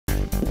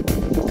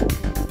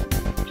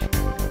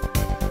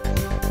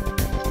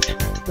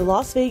The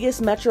Las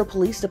Vegas Metro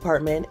Police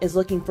Department is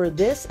looking for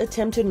this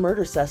attempted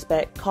murder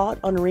suspect caught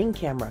on Ring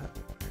camera.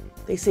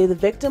 They say the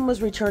victim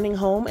was returning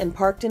home and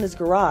parked in his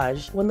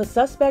garage when the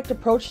suspect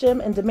approached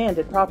him and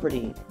demanded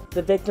property.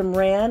 The victim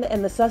ran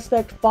and the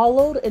suspect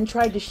followed and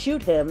tried to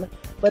shoot him,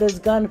 but his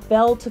gun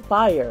failed to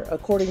fire,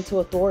 according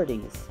to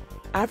authorities.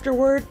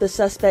 Afterward, the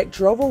suspect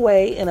drove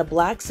away in a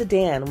black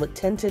sedan with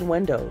tinted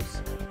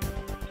windows.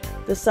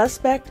 The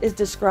suspect is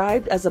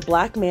described as a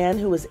black man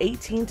who was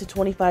 18 to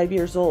 25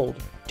 years old.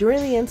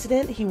 During the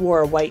incident, he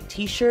wore a white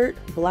t-shirt,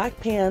 black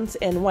pants,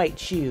 and white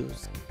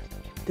shoes.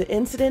 The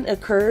incident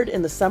occurred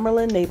in the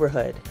Summerlin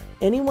neighborhood.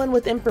 Anyone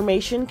with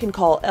information can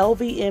call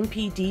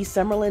LVMPD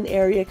Summerlin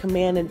Area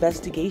Command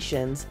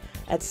Investigations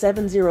at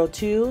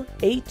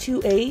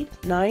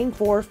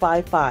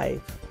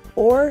 702-828-9455,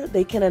 or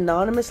they can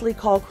anonymously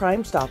call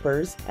Crime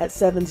Stoppers at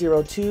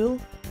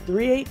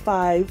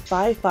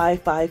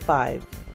 702-385-5555.